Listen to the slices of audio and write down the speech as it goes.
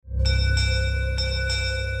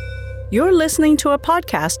You're listening to a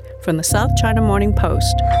podcast from the South China Morning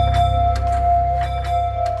Post.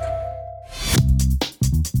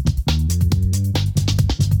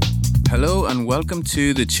 Hello and welcome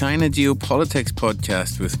to the China Geopolitics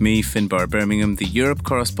podcast with me, Finbarr Bermingham, the Europe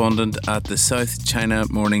correspondent at the South China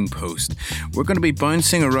Morning Post. We're going to be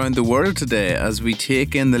bouncing around the world today as we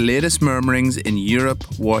take in the latest murmurings in Europe,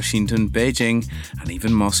 Washington, Beijing and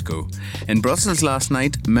even Moscow. In Brussels last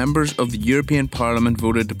night, members of the European Parliament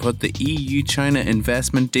voted to put the EU-China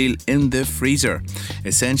investment deal in the freezer.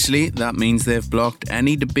 Essentially, that means they've blocked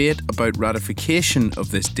any debate about ratification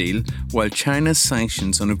of this deal, while China's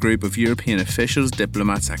sanctions on a group of European officials,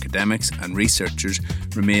 diplomats, academics and researchers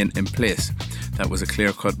remain in place. That was a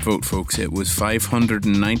clear-cut vote, folks. It was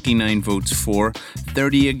 599 votes for,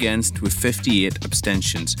 30 against, with 58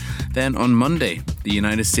 abstentions. Then on Monday, the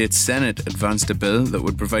United States Senate advanced a bill that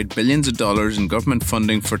would provide billions of dollars in government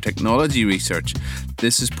funding for technology research.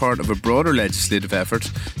 This is part of a broader legislative effort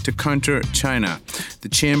to counter China. The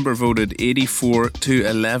chamber voted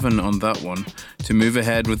 84-11 on that one to move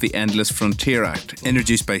ahead with the Endless Frontier Act,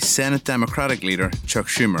 introduced by Senate Democratic leader Chuck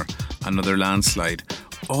Schumer. Another landslide.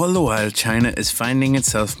 All the while, China is finding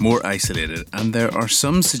itself more isolated, and there are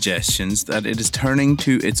some suggestions that it is turning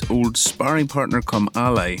to its old sparring partner cum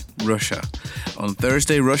ally, Russia. On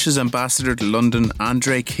Thursday, Russia's ambassador to London,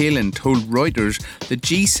 Andrei Kalin, told Reuters that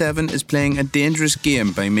G7 is playing a dangerous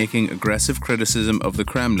game by making aggressive criticism of the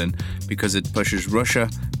Kremlin because it pushes Russia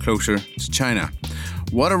closer to China.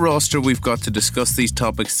 What a roster we've got to discuss these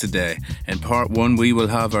topics today. In part one, we will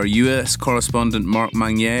have our US correspondent Bernd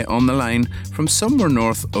Lange on the line from somewhere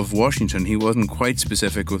north of Washington. He wasn't quite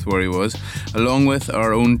specific with where he was, along with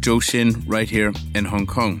our own Zhou Xin right here in Hong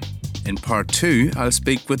Kong. In part two, I'll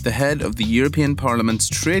speak with the head of the European Parliament's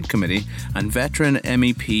Trade Committee and veteran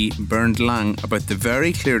MEP Bernd Lange about the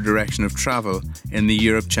very clear direction of travel in the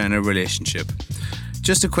Europe-China relationship.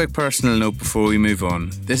 Just a quick personal note before we move on.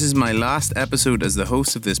 This is my last episode as the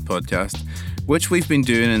host of this podcast, which we've been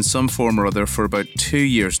doing in some form or other for about 2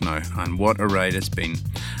 years now, and what a ride it's been.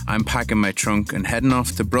 I'm packing my trunk and heading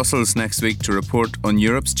off to Brussels next week to report on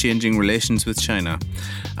Europe's changing relations with China.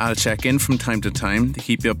 I'll check in from time to time to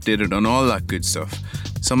keep you updated on all that good stuff.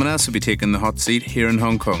 Someone else will be taking the hot seat here in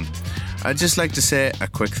Hong Kong. I'd just like to say a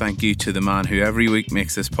quick thank you to the man who every week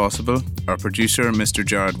makes this possible, our producer, Mr.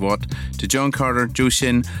 Jared Watt, to John Carter, Zhou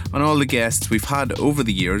Xin, and all the guests we've had over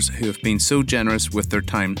the years who have been so generous with their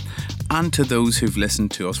time, and to those who've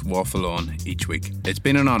listened to us waffle on each week. It's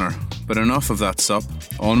been an honour, but enough of that sup.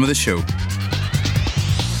 On with the show.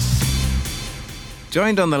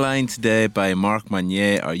 Joined on the line today by Bernd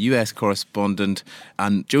Lange, our US correspondent,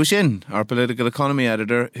 and Zhou Xin, our political economy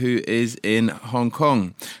editor, who is in Hong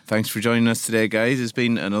Kong. Thanks for joining us today, guys. It's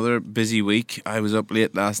been another busy week. I was up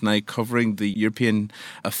late last night covering the European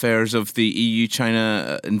affairs of the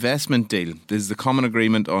EU-China investment deal. This is the Common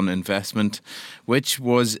Agreement on Investment, which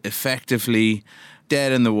was effectively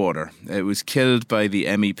dead in the water. It was killed by the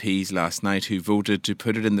MEPs last night who voted to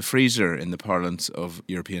put it in the freezer in the parlance of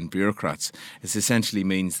European bureaucrats. It essentially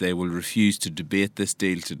means they will refuse to debate this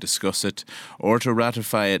deal, to discuss it, or to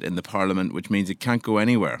ratify it in the Parliament, which means it can't go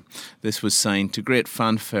anywhere. This was signed to great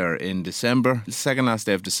fanfare in December, the second last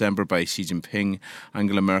day of December, by Xi Jinping,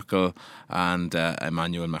 Angela Merkel and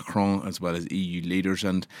Emmanuel Macron, as well as EU leaders.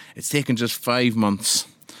 And it's taken just 5 months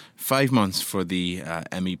for the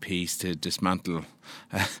MEPs to dismantle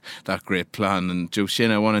that great plan. And Zhou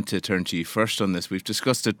Xin, I wanted to turn to you first on this. We've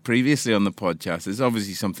discussed it previously on the podcast. It's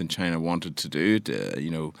obviously something China wanted to do,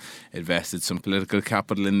 invested some political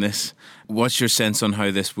capital in this. What's your sense on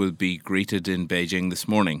how this will be greeted in Beijing this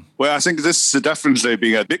morning? Well, I think this is definitely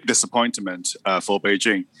being a big disappointment for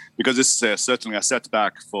Beijing, because this is certainly a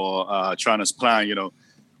setback for China's plan.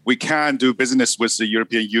 We can do business with the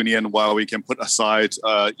European Union while we can put aside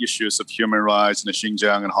issues of human rights in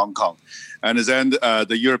Xinjiang and Hong Kong. And then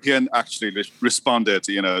the European actually responded,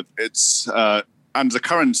 it's under the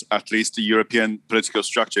current, at least, the European political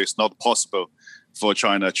structure, it's not possible for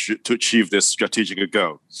China to achieve this strategic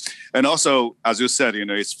goal. And also, as you said,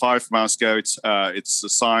 it's 5 months ago,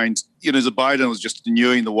 it's signed. The Biden was just new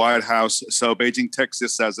in the White House. So Beijing takes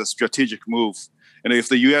this as a strategic move. If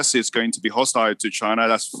the US is going to be hostile to China,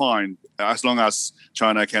 that's fine, as long as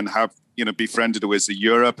China can have, be friendly with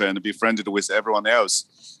Europe and be friendly with everyone else,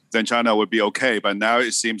 then China would be okay. But now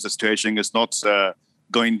it seems the situation is not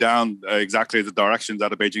going down exactly the direction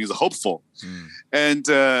that Beijing is hopeful. And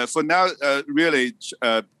for now, really,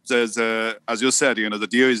 as you said, the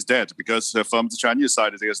deal is dead, because from the Chinese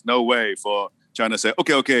side, there's no way for China said,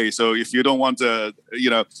 okay, so if you don't want the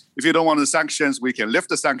sanctions, we can lift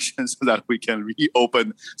the sanctions so that we can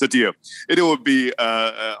reopen the deal. It would be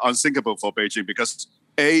unthinkable for Beijing because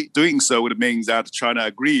doing so would mean that China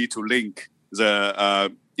agreed to link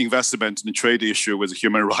the investment and trade issue with the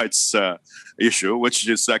human rights issue, which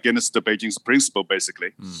is against the Beijing's principle,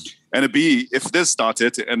 basically. And B, if this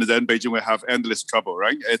started, and then Beijing will have endless trouble,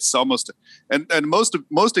 right? It's almost, and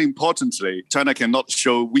most importantly, China cannot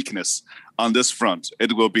show weakness on this front.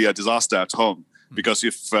 It will be a disaster at home because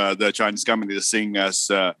if the Chinese government is seen as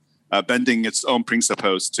bending its own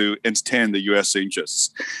principles to entertain the U.S. interests.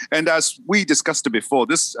 And as we discussed before,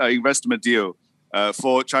 this investment deal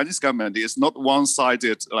for Chinese government is not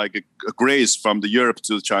one-sided like a grace from the Europe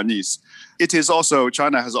to the Chinese. It is also,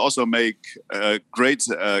 China has also made great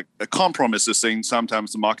compromises in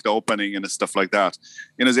sometimes the market opening and stuff like that.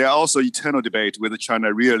 There are also eternal debate whether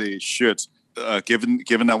China really should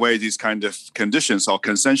given away these kind of conditions or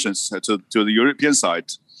concessions to the European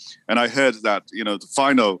side. And I heard that, the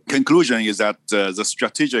final conclusion is that the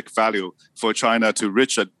strategic value for China to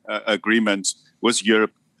reach an agreement with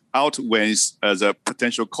Europe outweighs the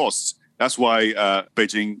potential costs. That's why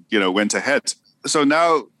Beijing, went ahead. So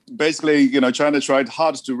now, basically, China tried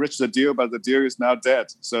hard to reach the deal, but the deal is now dead.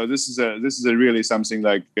 So this is really something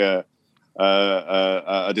like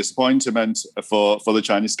a disappointment for the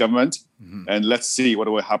Chinese government. Mm-hmm. And let's see what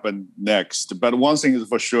will happen next. But one thing is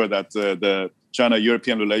for sure that the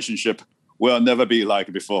China-European relationship will never be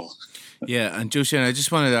like before. Yeah, and Joseon, I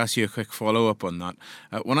just wanted to ask you a quick follow-up on that.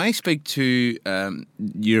 When I speak to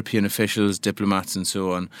European officials, diplomats and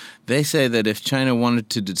so on, they say that if China wanted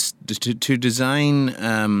to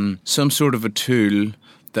design some sort of a tool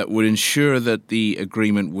that would ensure that the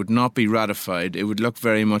agreement would not be ratified, it would look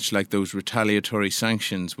very much like those retaliatory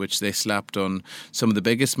sanctions which they slapped on some of the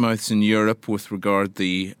biggest mouths in Europe with regard to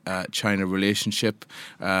the China relationship.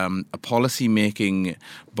 A policy-making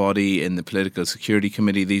body in the Political Security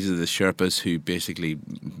Committee, these are the Sherpas who basically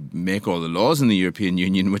make all the laws in the European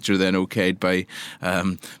Union, which are then okayed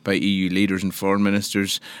by EU leaders and foreign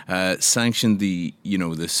ministers, sanctioned the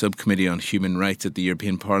subcommittee on human rights at the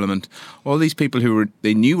European Parliament. All these people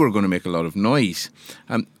they knew were going to make a lot of noise.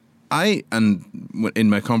 In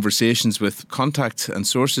my conversations with contacts and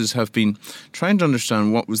sources, have been trying to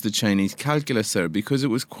understand what was the Chinese calculus there, because it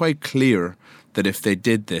was quite clear that if they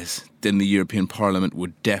did this, then the European Parliament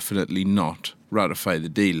would definitely not ratify the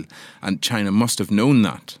deal, and China must have known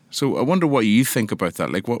that. So I wonder what you think about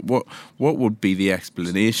that. Like, what would be the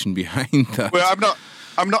explanation behind that? Well,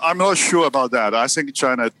 I'm not sure about that. I think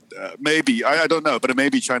China maybe I don't know, but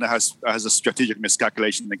maybe China has a strategic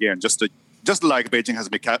miscalculation again, just like Beijing has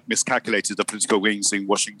miscalculated the political wings in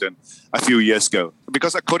Washington a few years ago.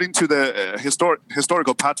 Because according to the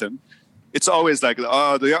historical pattern, it's always like there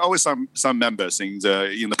are always some members in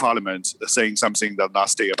the parliament saying something that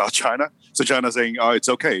nasty about China. So China saying, "Oh, it's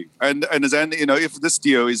okay," and then if this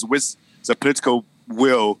deal is with the political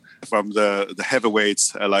will from the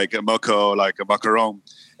heavyweights like Merkel, like Macron,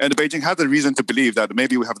 and Beijing had the reason to believe that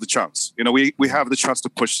maybe we have the chance. We have the chance to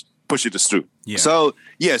push it through. Yeah. So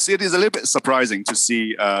yes, it is a little bit surprising to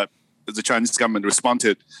see the Chinese government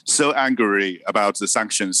responded so angrily about the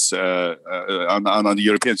sanctions on the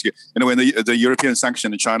Europeans. When the European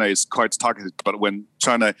sanction in China is quite targeted, but when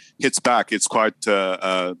China hits back, it's quite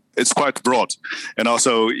broad, and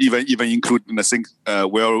also even including a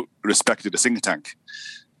well-respected think tank.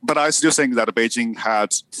 But I still think that Beijing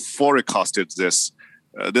had forecasted this.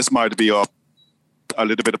 This might be a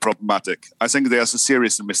little bit problematic. I think there's a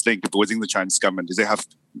serious mislink within the Chinese government. They have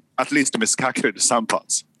at least miscalculated some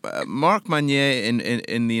parts. Mark Manier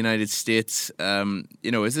in the United States,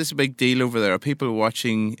 is this a big deal over there? Are people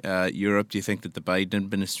watching Europe? Do you think that the Biden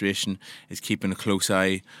administration is keeping a close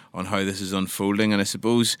eye on how this is unfolding? And I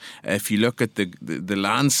suppose if you look at the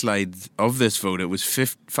landslide of this vote, it was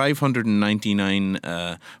 599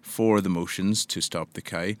 for the motions to stop the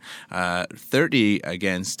Kai, 30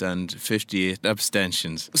 against and 58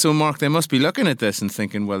 abstentions. So Mark, they must be looking at this and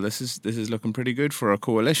thinking, well, this is looking pretty good for our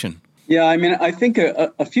coalition. Yeah, I think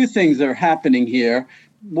a few things are happening here.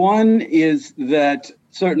 One is that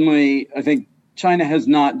certainly I think China has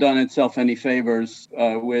not done itself any favors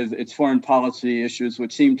with its foreign policy issues,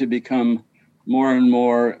 which seem to become more and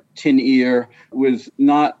more tin ear, with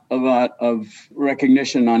not a lot of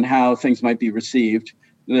recognition on how things might be received.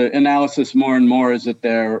 The analysis more and more is that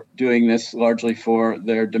they're doing this largely for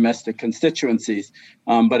their domestic constituencies.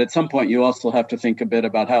 But at some point, you also have to think a bit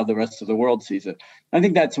about how the rest of the world sees it. I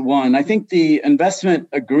think that's one. I think the investment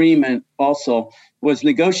agreement also was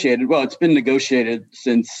negotiated. Well, it's been negotiated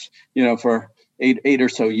since, for eight or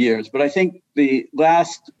so years. But I think the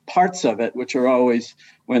last parts of it, which are always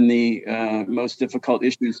when the most difficult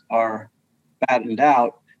issues are battened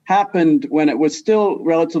out, happened when it was still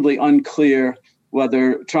relatively unclear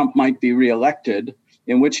whether Trump might be reelected,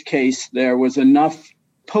 in which case there was enough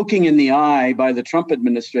poking in the eye by the Trump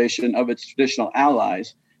administration of its traditional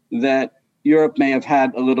allies that Europe may have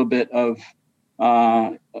had a little bit of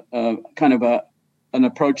an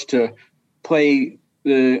approach to play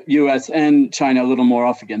the U.S. and China a little more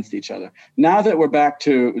off against each other. Now that we're back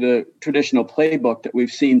to the traditional playbook that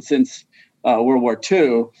we've seen since World War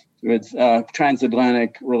II with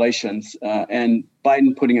transatlantic relations and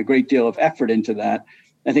Biden putting a great deal of effort into that,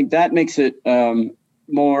 I think that makes it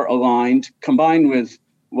more aligned, combined with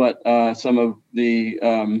what some of the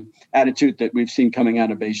attitude that we've seen coming out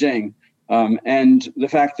of Beijing. And the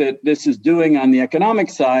fact that this is doing on the economic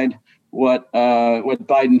side what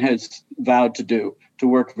Biden has vowed to do, to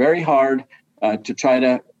work very hard to try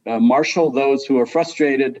to marshal those who are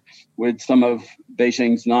frustrated with some of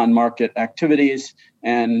Beijing's non-market activities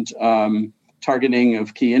and targeting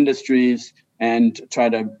of key industries, and try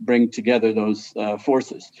to bring together those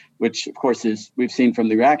forces, which, of course, we've seen from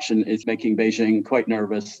the reaction, is making Beijing quite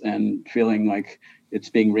nervous and feeling like it's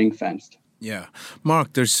being ring-fenced. Yeah.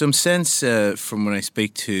 Mark, there's some sense from when I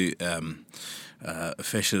speak to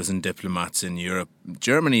officials and diplomats in Europe.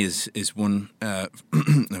 Germany is one.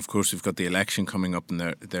 Of course, we've got the election coming up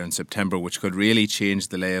there in September, which could really change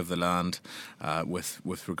the lay of the land with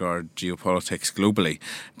regard geopolitics globally.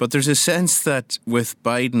 But there's a sense that with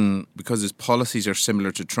Biden, because his policies are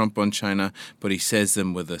similar to Trump on China, but he says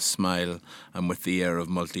them with a smile and with the air of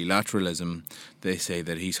multilateralism, they say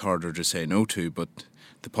that he's harder to say no to, but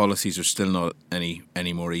the policies are still not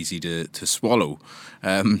any more easy to swallow.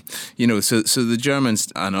 So the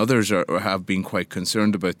Germans and others have been quite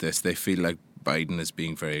concerned about this. They feel like Biden is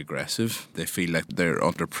being very aggressive. They feel like they're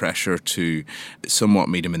under pressure to somewhat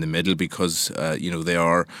meet him in the middle because, they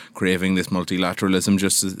are craving this multilateralism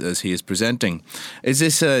just as he is presenting. Is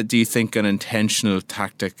this, do you think, an intentional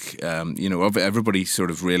tactic? Everybody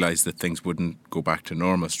sort of realised that things wouldn't go back to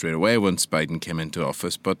normal straight away once Biden came into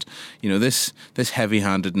office. But, this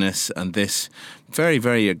heavy-handedness and this very,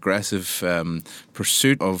 very aggressive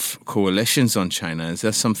pursuit of coalitions on China, is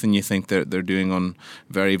that something you think they're doing on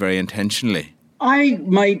very, very intentionally? I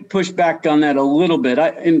might push back on that a little bit.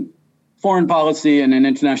 In foreign policy and in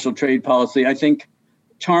international trade policy, I think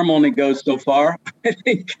charm only goes so far. I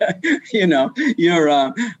think,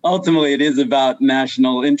 ultimately it is about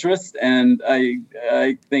national interests. And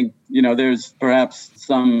I think, there's perhaps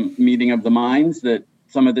some meeting of the minds that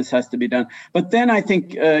some of this has to be done. But then I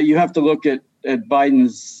think you have to look at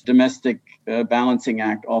Biden's domestic balancing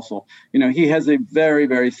act also. He has a very,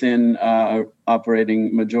 very thin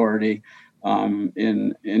operating majority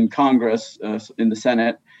in Congress, in the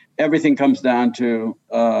Senate. Everything comes down to,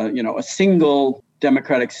 a single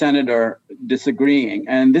Democratic senator disagreeing.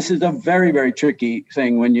 And this is a very, very tricky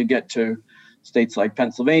thing when you get to states like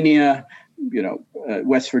Pennsylvania,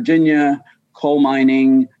 West Virginia, coal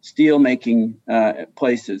mining, steel making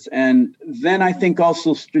places. And then I think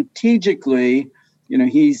also strategically,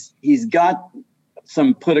 he's got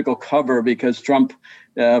some political cover because Trump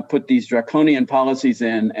put these draconian policies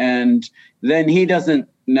in, and then he doesn't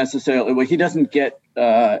necessarily, he doesn't get,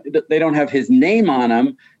 they don't have his name on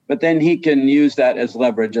them, but then he can use that as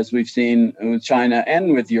leverage, as we've seen with China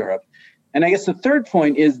and with Europe. And I guess the third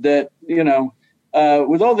point is that,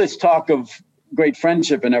 with all this talk of great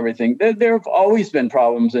friendship and everything, there have always been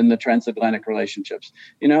problems in the transatlantic relationships,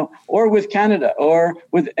 or with Canada or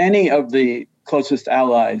with any of the closest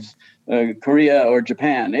allies, Korea or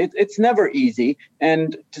Japan. It's never easy.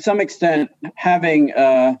 And to some extent, having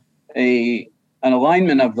an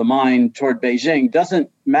alignment of the mind toward Beijing doesn't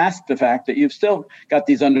mask the fact that you've still got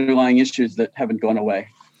these underlying issues that haven't gone away.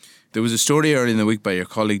 There was a story earlier in the week by your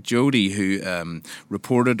colleague Jody who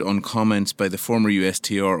reported on comments by the former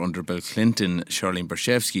USTR under Bill Clinton, Charlene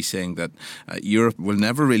Barshevsky, saying that Europe will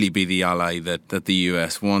never really be the ally that the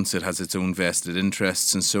US wants. It has its own vested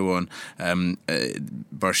interests and so on.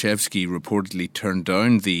 Barshevsky reportedly turned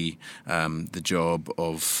down the job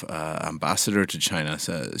of ambassador to China.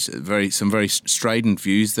 So some very strident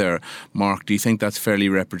views there. Mark, do you think that's fairly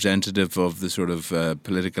representative of the sort of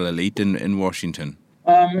political elite in Washington?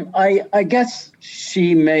 I guess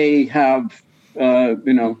she may have,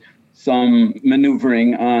 some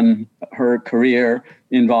maneuvering on her career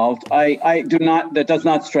involved. I do not. That does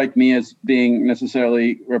not strike me as being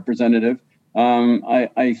necessarily representative.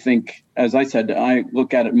 I think, as I said, I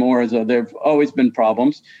look at it more as there have always been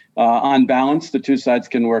problems. On balance, the two sides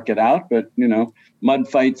can work it out, but mud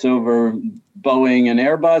fights over Boeing and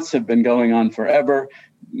Airbus have been going on forever.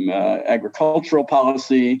 Agricultural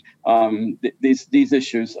policy, these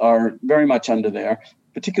issues are very much under there,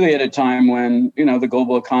 particularly at a time when the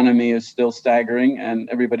global economy is still staggering and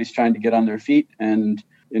everybody's trying to get on their feet, and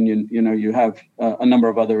you have a number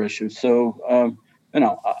of other issues. So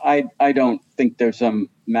I don't think there's some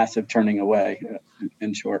massive turning away,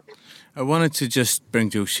 in short. I wanted to just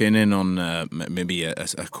bring Zhou Xin in on maybe a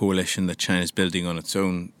coalition that China's building on its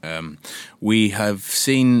own. We have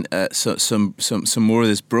seen some more of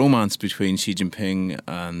this bromance between Xi Jinping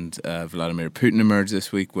and Vladimir Putin emerge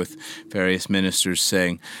this week, with various ministers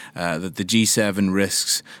saying that the G7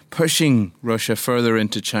 risks pushing Russia further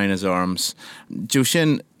into China's arms. Zhou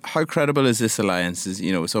Xin, how credible is this alliance?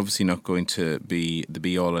 It's obviously not going to be the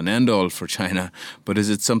be-all and end-all for China, but is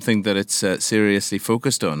it something that it's seriously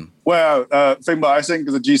focused on? Well, Finbarr, I think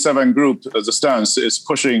the G7 group, the stance is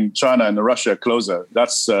pushing China and Russia closer.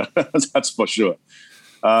 That's that's for sure.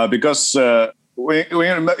 Because if you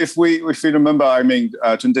remember,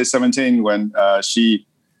 2017 when Xi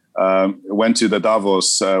went to the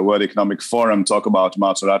Davos World Economic Forum, talk about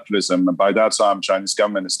multilateralism, and by that time, Chinese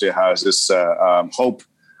government still has this hope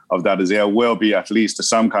of that there will be at least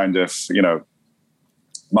some kind of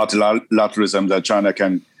multilateralism that China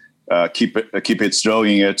can keep its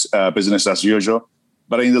rowing it business as usual.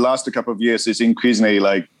 But in the last couple of years, it's increasingly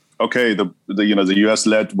like, okay, the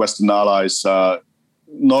US-led Western allies are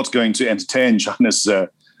not going to entertain China's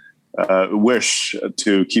wish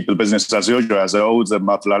to keep the business as usual as the old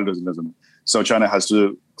multilateralism. So China has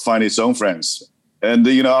to find its own friends. And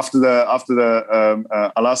after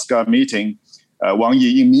the Alaska meeting, Wang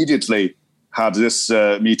Yi immediately had this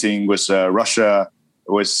meeting with Russia,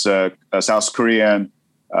 with South Korea,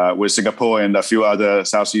 with Singapore and a few other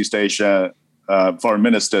Southeast Asia foreign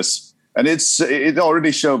ministers. And it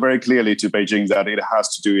already showed very clearly to Beijing that it has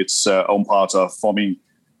to do its own part of forming,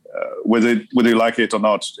 whether you like it or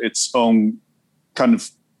not, its own kind of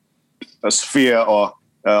a sphere or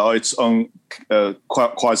its own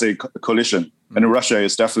quasi-coalition. And Russia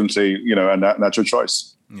is definitely, a natural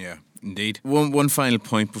choice. Yeah. Indeed. One final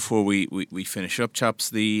point before we finish up, chaps.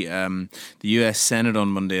 The US Senate on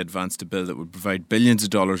Monday advanced a bill that would provide billions of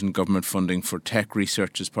dollars in government funding for tech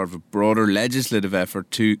research as part of a broader legislative effort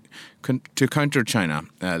to counter China.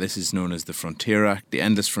 This is known as the Frontier Act, the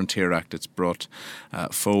Endless Frontier Act. It's brought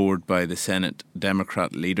forward by the Senate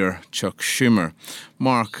Democrat leader Chuck Schumer.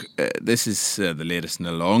 Mark, this is the latest in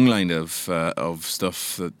a long line of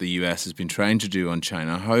stuff that the US has been trying to do on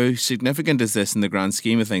China. How significant is this in the grand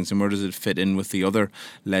scheme of things, and where does it fit in with the other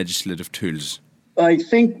legislative tools? I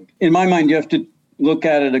think, in my mind, you have to look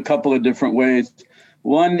at it a couple of different ways.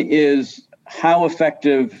 One is, how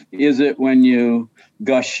effective is it when you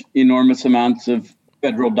gush enormous amounts of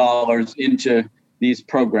federal dollars into these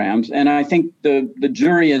programs? And I think the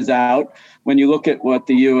jury is out when you look at what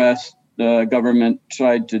the U.S. Government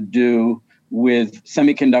tried to do with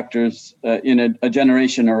semiconductors in a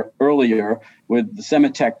generation or earlier with the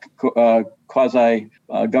Semitech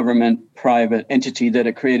quasi-government private entity that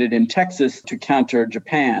it created in Texas to counter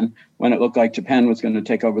Japan when it looked like Japan was going to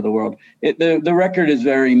take over the world. The record is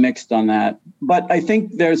very mixed on that. But I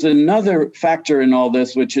think there's another factor in all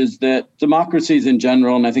this, which is that democracies in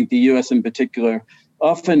general, and I think the U.S. in particular,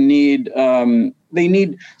 often need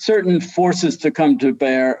certain forces to come to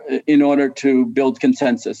bear in order to build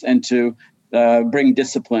consensus and to bring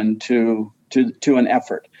discipline to an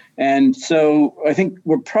effort. And so I think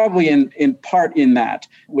we're probably in part in that,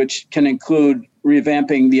 which can include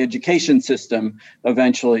revamping the education system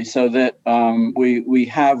eventually so that we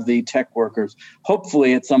have the tech workers,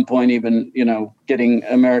 hopefully at some point even, getting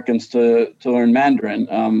Americans to learn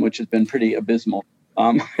Mandarin, which has been pretty abysmal.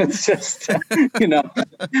 It's just,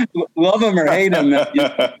 love them or hate them,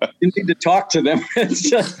 you need to talk to them. It's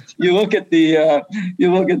just, you look at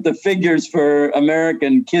the figures for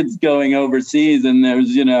American kids going overseas, and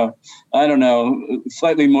there's,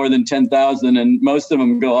 slightly more than 10,000, and most of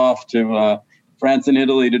them go off to France and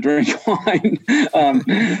Italy to drink wine.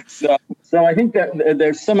 So I think that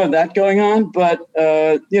there's some of that going on, but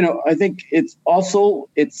I think it's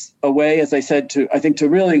a way, as I said, to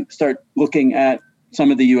really start looking at some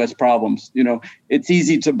of the U.S. problems. It's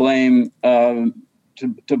easy to blame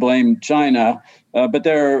China, but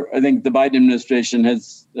I think the Biden administration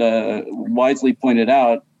has wisely pointed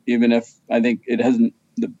out, even if I think the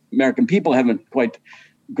American people haven't quite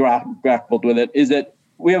grappled with it, is that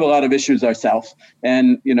we have a lot of issues ourselves.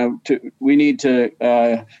 And, we need to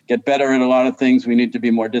get better at a lot of things. We need to be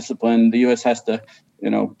more disciplined. The U.S. has to,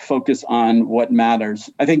 focus on what matters.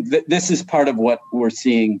 I think this is part of what we're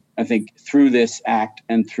seeing, I think, through this act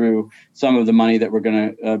and through some of the money that we're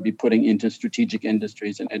going to be putting into strategic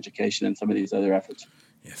industries and education and some of these other efforts.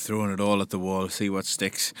 Yeah, throwing it all at the wall, see what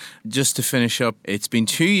sticks. Just to finish up, it's been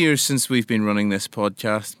 2 years since we've been running this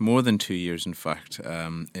podcast, more than 2 years, in fact,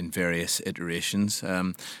 in various iterations.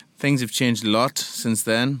 Things have changed a lot since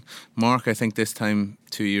then. Mark, I think this time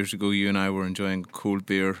 2 years ago, you and I were enjoying cold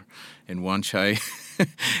beer in Wanchai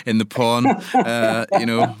in the pawn,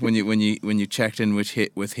 when you checked in with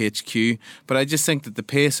HQ. But I just think that the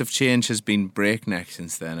pace of change has been breakneck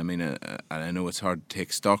since then. I mean, I know it's hard to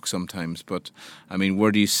take stock sometimes, but I mean,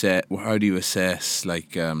 how do you assess,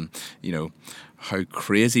 how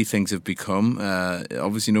crazy things have become?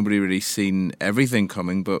 Obviously, nobody really seen everything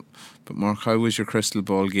coming, but Mark, how was your crystal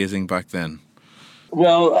ball gazing back then?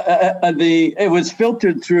 Well, it was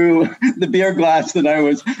filtered through the beer glass that I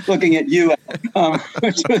was looking at you at,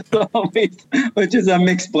 which is a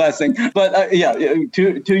mixed blessing. But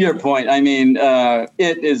to your point, I mean,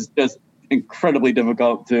 it is just incredibly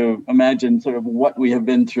difficult to imagine sort of what we have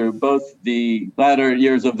been through, both the latter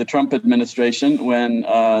years of the Trump administration when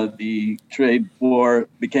the trade war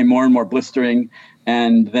became more and more blistering,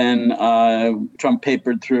 and then Trump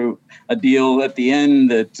papered through a deal at the end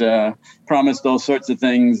that promised all sorts of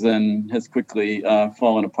things and has quickly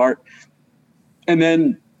fallen apart. And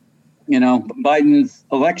then, Biden's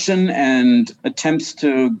election and attempts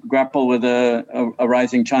to grapple with a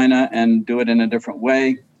rising China and do it in a different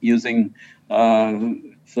way, using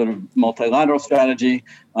sort of multilateral strategy,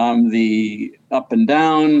 the up and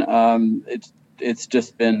down. It's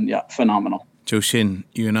just been phenomenal. Joe-Shin,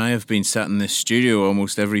 you and I have been sat in this studio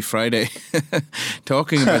almost every Friday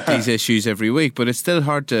talking about these issues every week, but it's still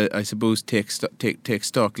hard to, I suppose, take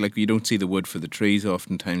stock. Like, you don't see the wood for the trees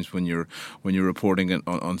oftentimes when you're reporting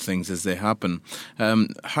on things as they happen.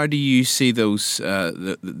 How do you see those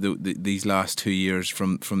these last 2 years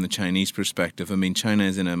from the Chinese perspective? I mean, China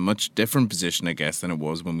is in a much different position, I guess, than it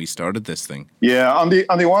was when we started this thing. Yeah, on the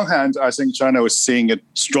one hand, I think China was seeing it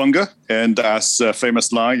stronger, and as a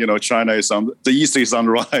famous line, China is the East is on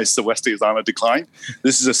the rise, the West is on the decline.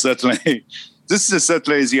 This is certainly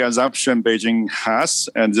the assumption Beijing has,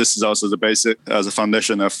 and this is also the basic as a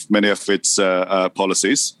foundation of many of its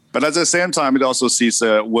policies. But at the same time, it also sees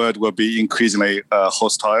the world will be increasingly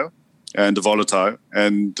hostile and volatile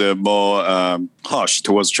and more harsh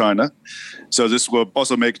towards China. So this will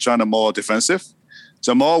also make China more defensive.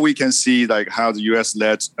 So more we can see like how the US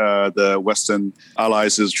led the Western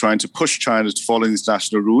allies is trying to push China to follow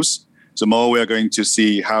international rules. The more we are going to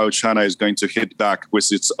see how China is going to hit back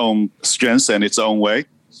with its own strengths and its own way.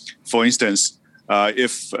 For instance,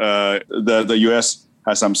 if the US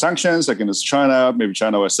has some sanctions against China, maybe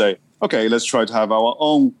China will say, okay, let's try to have our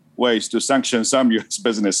own ways to sanction some US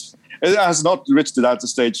business. It has not reached that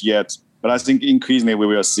stage yet, but I think increasingly we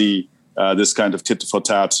will see this kind of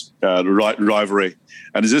tit-for-tat rivalry.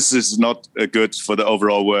 And this is not good for the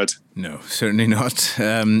overall world. No, certainly not.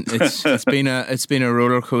 It's been a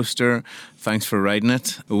roller coaster. Thanks for riding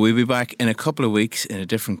it. We'll be back in a couple of weeks in a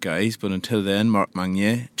different guise. But until then, Mark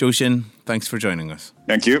Magnier, Joe-Shin, thanks for joining us.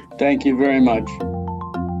 Thank you. Thank you very much.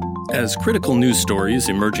 As critical news stories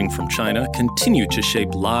emerging from China continue to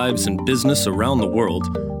shape lives and business around the world,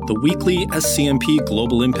 the weekly SCMP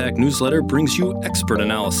Global Impact newsletter brings you expert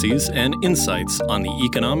analyses and insights on the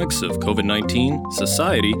economics of COVID-19,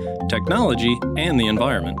 society, technology, and the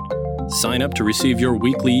environment. Sign up to receive your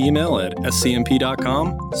weekly email at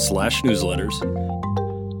scmp.com/newsletters.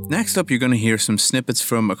 Next up, you're going to hear some snippets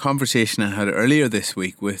from a conversation I had earlier this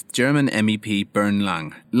week with German MEP Bernd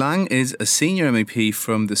Lange. Lange is a senior MEP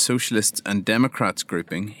from the Socialists and Democrats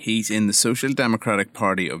grouping. He's in the Social Democratic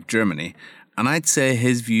Party of Germany, and I'd say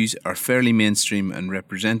his views are fairly mainstream and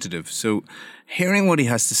representative. So hearing what he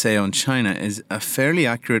has to say on China is a fairly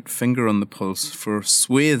accurate finger on the pulse for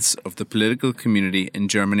swathes of the political community in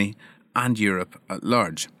Germany and Europe at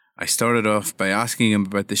large. I started off by asking him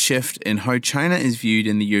about the shift in how China is viewed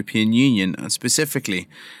in the European Union and specifically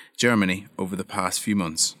Germany over the past few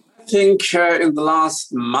months. I think in the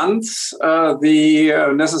last months,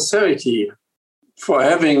 the necessity for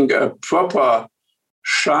having a proper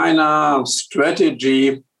China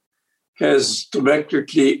strategy has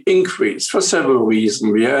dramatically increased for several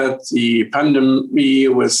reasons. We had the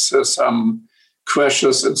pandemic with some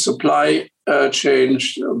crashes in supply chain,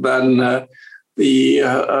 then the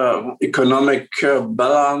economic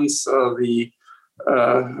balance, the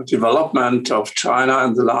development of China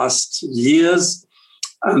in the last years,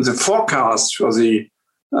 and the forecast for the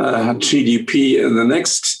GDP in the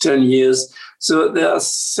next 10 years. So there are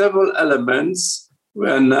several elements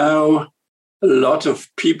where now a lot of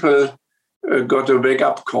people got a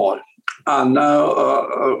wake-up call. And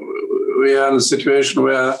now we are in a situation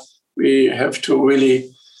where we have to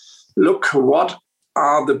really look what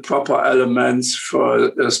are the proper elements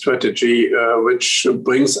for a strategy which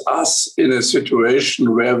brings us in a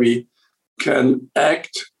situation where we can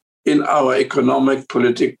act in our economic,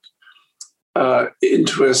 political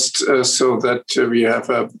interest so that we have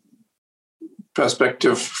a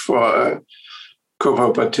perspective for a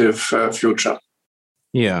cooperative future.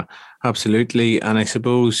 Yeah, absolutely. And I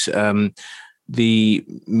suppose the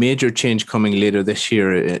major change coming later this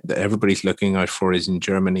year that everybody's looking out for is in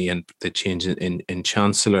Germany and the change in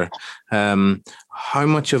Chancellor. How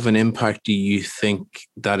much of an impact do you think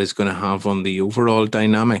that is going to have on the overall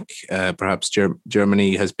dynamic? Perhaps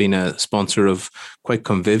Germany has been a sponsor of quite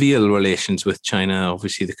convivial relations with China.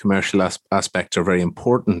 Obviously, the commercial aspects are very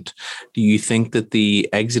important. Do you think that the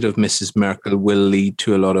exit of Mrs. Merkel will lead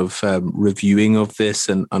to a lot of reviewing of this?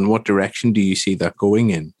 And what direction do you see that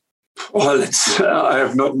going in? Well, I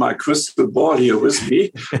have not my crystal ball here with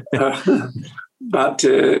me, but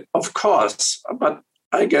of course. But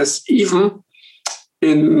I guess even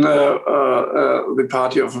in the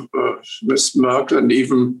party of Ms. Merkel and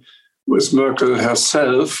even with Merkel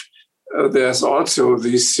herself, there's also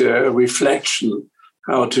this reflection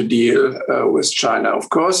how to deal with China. Of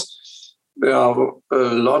course, there are a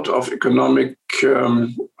lot of economic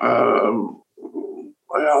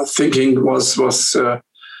thinking was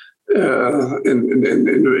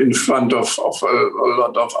in front of a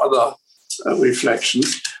lot of other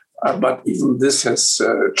reflections, but even this has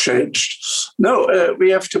changed. No,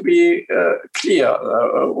 we have to be clear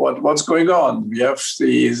what's going on. We have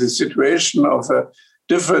the situation of a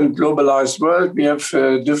different globalized world. We have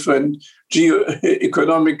a different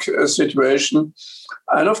geo-economic situation.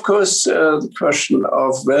 And of course, the question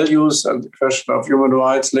of values and the question of human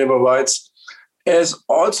rights, labor rights, is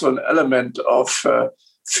also an element of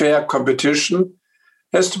fair competition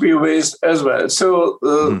has to be raised as well. So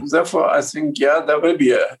therefore, I think, there will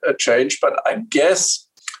be a change, but I guess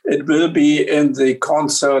it will be in the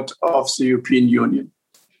concert of the European Union.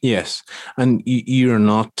 Yes, and you're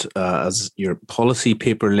not, as your policy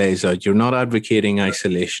paper lays out, you're not advocating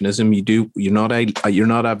isolationism. You're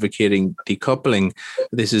not advocating decoupling.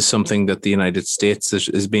 This is something that the United States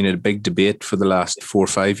has been a big debate for the last 4 or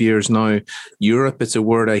 5 years now. Europe, it's a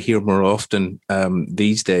word I hear more often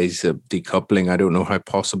these days. Decoupling. I don't know how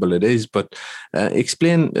possible it is, but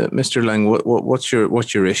explain, Mr. Lange, what's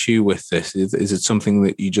your issue with this? Is it something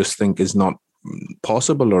that you just think is not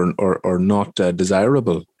possible or not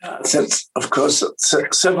desirable? Of course,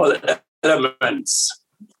 several elements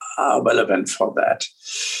are relevant for that.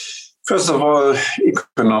 First of all,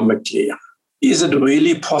 economically, is it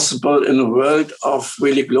really possible in a world of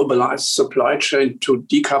really globalized supply chain to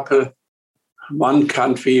decouple one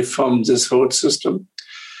country from this whole system?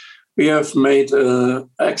 We have made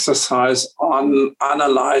an exercise on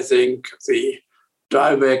analyzing the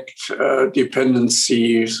direct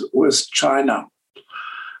dependencies with China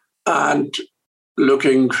and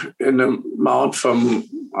looking in the amount from,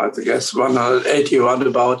 I guess, 180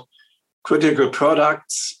 roundabout critical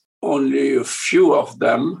products. Only a few of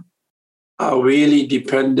them are really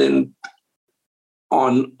dependent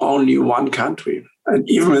on only one country. And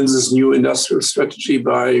even in this new industrial strategy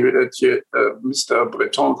by Mr.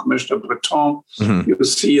 Breton, Commissioner Breton, you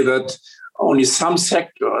see that only some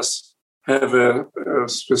sectors have a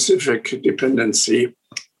specific dependency,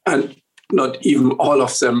 and not even all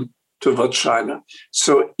of them toward China.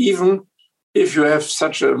 So even if you have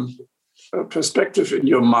such a perspective in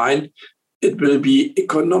your mind, it will be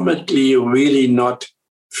economically really not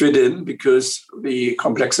fit in because the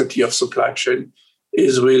complexity of supply chain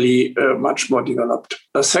is really much more developed.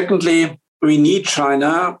 Secondly, we need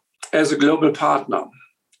China as a global partner,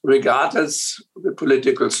 regardless the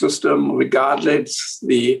political system, regardless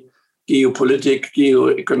the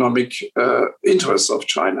geo-economic interests of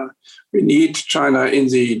China. We need China in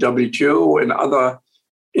the WTO and other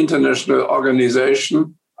international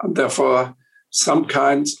organizations, and therefore some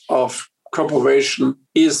kinds of cooperation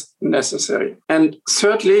is necessary. And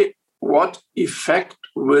thirdly, what effect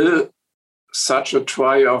will such a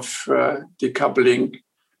try of decoupling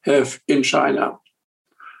have in China?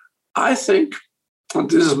 I think, and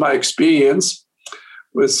this is my experience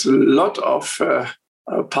with a lot of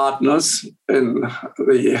partners in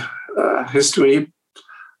the history,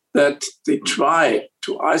 that the try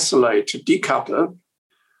to isolate, to decouple,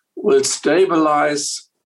 will stabilize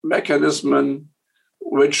mechanism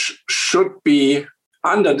which should be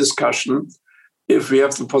under discussion if we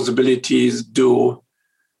have the possibilities, do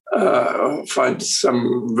find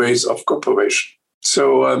some ways of cooperation.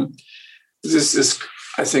 So this is,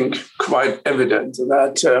 I think, quite evident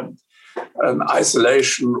that an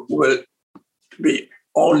isolation will be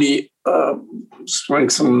only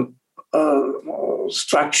strengthen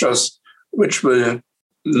structures which will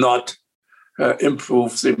not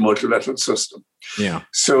improve the multilateral system. Yeah.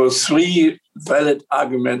 So 3 valid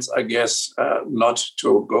arguments, I guess, not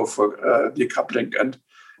to go for decoupling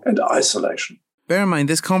and isolation. Bear in mind,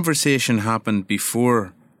 this conversation happened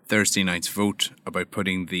before Thursday night's vote about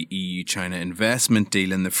putting the EU-China investment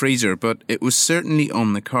deal in the freezer, but it was certainly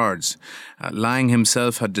on the cards. Lange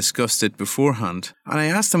himself had discussed it beforehand, and I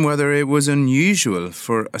asked him whether it was unusual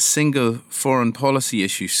for a single foreign policy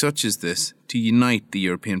issue such as this to unite the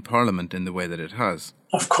European Parliament in the way that it has.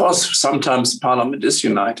 Of course, sometimes Parliament is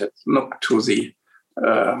united. Look to the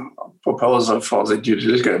proposal for the due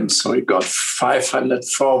diligence. So we got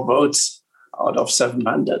 504 votes out of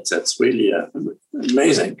 700. That's really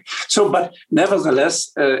amazing. So, but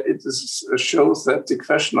nevertheless, it shows that the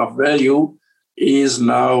question of value is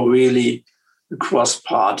now really a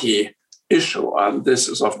cross-party issue. And this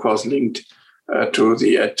is, of course, linked to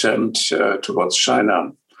the attempt towards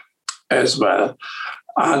China as well.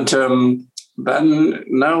 And then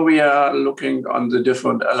now we are looking on the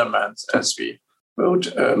different elements as we wrote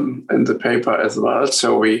in the paper as well.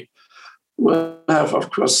 So we will have, of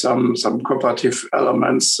course, some cooperative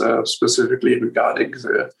elements specifically regarding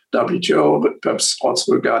the WTO, but perhaps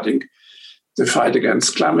also regarding the fight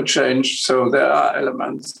against climate change. So there are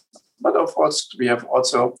elements. But of course, we have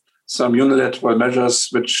also some unilateral measures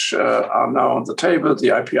which are now on the table, the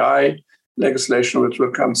IPI legislation, which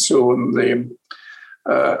will come soon, the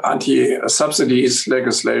anti-subsidies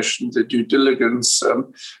legislation, the due diligence.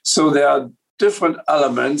 So there are different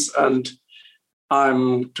elements, and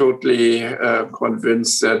I'm totally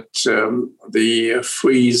convinced that the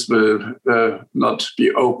freeze will not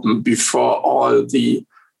be open before all the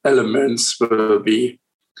elements will be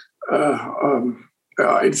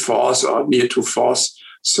in force or near to force,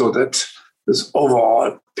 so that this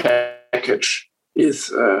overall package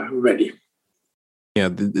is ready. Yeah,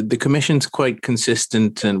 the Commission's quite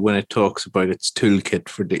consistent, and when it talks about its toolkit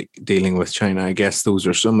for dealing with China, I guess those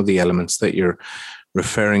are some of the elements that you're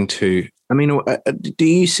referring to. I mean, do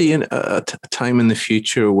you see a time in the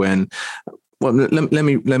future when, well, let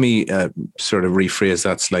me sort of rephrase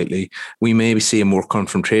that slightly. We may see a more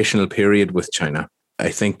confrontational period with China. I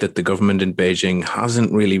think that the government in Beijing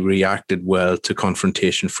hasn't really reacted well to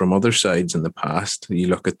confrontation from other sides in the past. You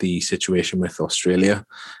look at the situation with Australia,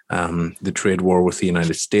 the trade war with the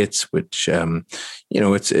United States, which,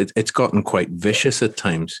 it's gotten quite vicious at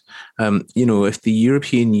times. If the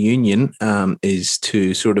European Union is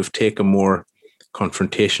to sort of take a more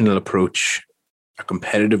confrontational approach, a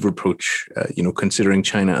competitive approach, considering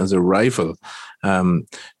China as a rival,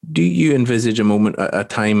 do you envisage a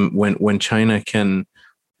time when China can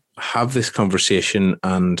have this conversation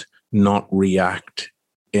and not react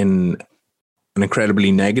in an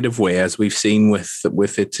incredibly negative way, as we've seen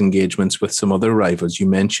with its engagements with some other rivals? You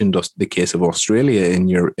mentioned the case of Australia in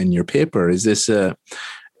your paper. Is this an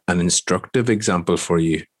instructive example for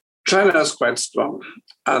you? China is quite strong,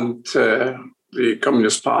 and the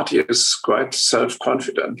Communist Party is quite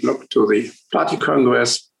self-confident. Look to the Party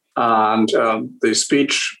Congress and the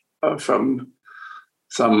speech from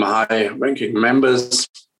some high-ranking members,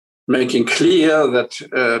 making clear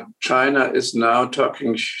that China is now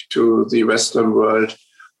talking to the Western world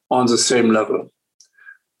on the same level,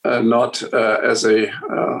 not as a,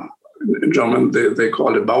 in German they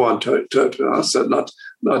call it Bauerntöter, so not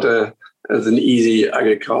as an easy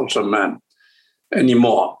agriculture man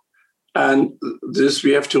anymore. And this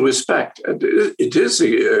we have to respect. And it is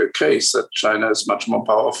a case that China is much more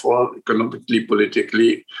powerful economically,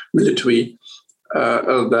 politically, militarily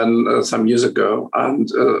than some years ago. And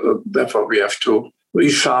therefore we have to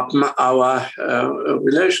resharpen our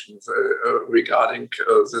relations regarding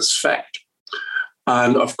this fact.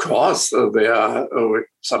 And of course, they are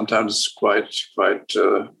sometimes quite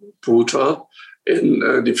brutal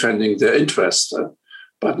in defending their interests.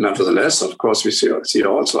 But nevertheless, of course, we see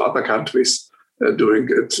also other countries doing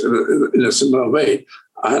it in a similar way.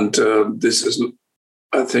 And this is,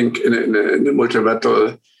 I think, in a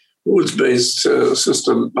multilateral rules-based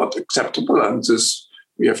system, not acceptable. And this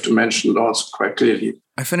we have to mention also quite clearly.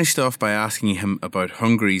 I finished off by asking him about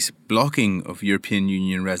Hungary's blocking of European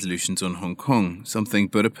Union resolutions on Hong Kong, something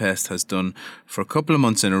Budapest has done for a couple of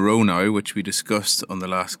months in a row now, which we discussed on the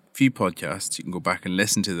last few podcasts. You can go back and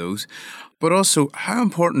listen to those. But also, how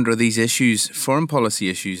important are these issues, foreign policy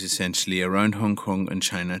issues essentially, around Hong Kong and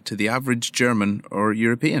China to the average German or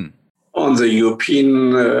European? On the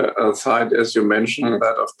European side, as you mentioned,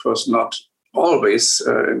 that of course not always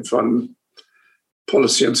in foreign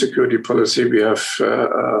policy and security policy, we have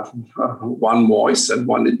one voice and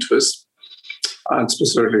one interest. And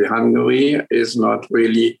specifically Hungary is not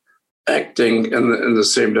really acting in the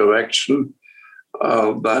same direction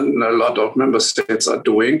than a lot of member states are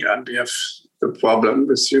doing. And we have the problem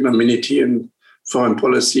with unanimity in foreign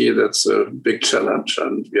policy. That's a big challenge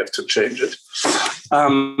and we have to change it.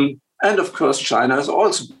 And of course, China is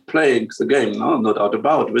also playing the game, no doubt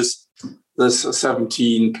about, with this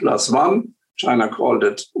 17 plus 1. China called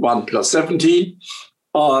it 1 plus 17,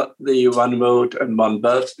 or the one vote and one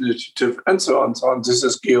belt initiative, and so on. So on. This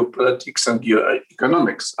is geopolitics and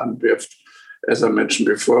geoeconomics. And we have, as I mentioned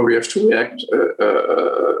before, we have to react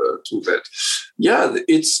to that. Yeah,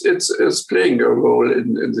 it's playing a role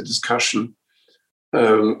in the discussion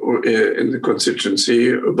in the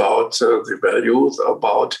constituency about the values,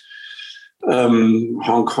 about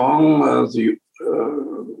Hong Kong, the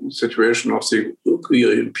situation of the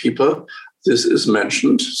Uyghur people. This is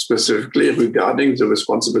mentioned specifically regarding the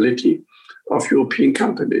responsibility of European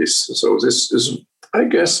companies. So this is, I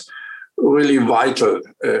guess, really vital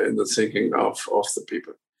in the thinking of the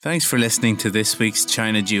people. Thanks for listening to this week's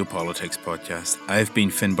China Geopolitics podcast. I've been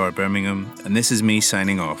Finbarr Bermingham, and this is me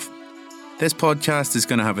signing off. This podcast is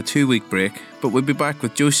going to have a 2-week break, but we'll be back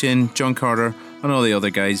with Joe Shin, John Carter, and all the other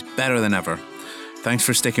guys better than ever. Thanks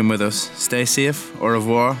for sticking with us. Stay safe. Au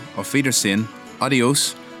revoir. Auf Wiedersehen.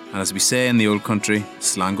 Adios. And as we say in the old country,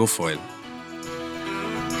 slán go foil.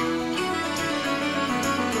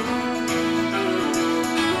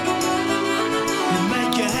 You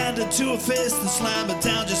make your hand into a fist and slam it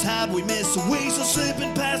down. Just how'd we miss a weasel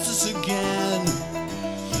slipping past us again?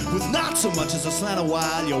 With not so much as a slant a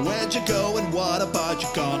while. Yo, where'd you go and what about you?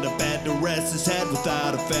 Gone to bed to rest his head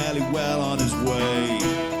without a fairly well on his way.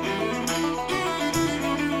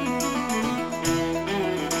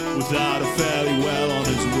 Without a fairly well on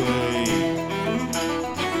his way.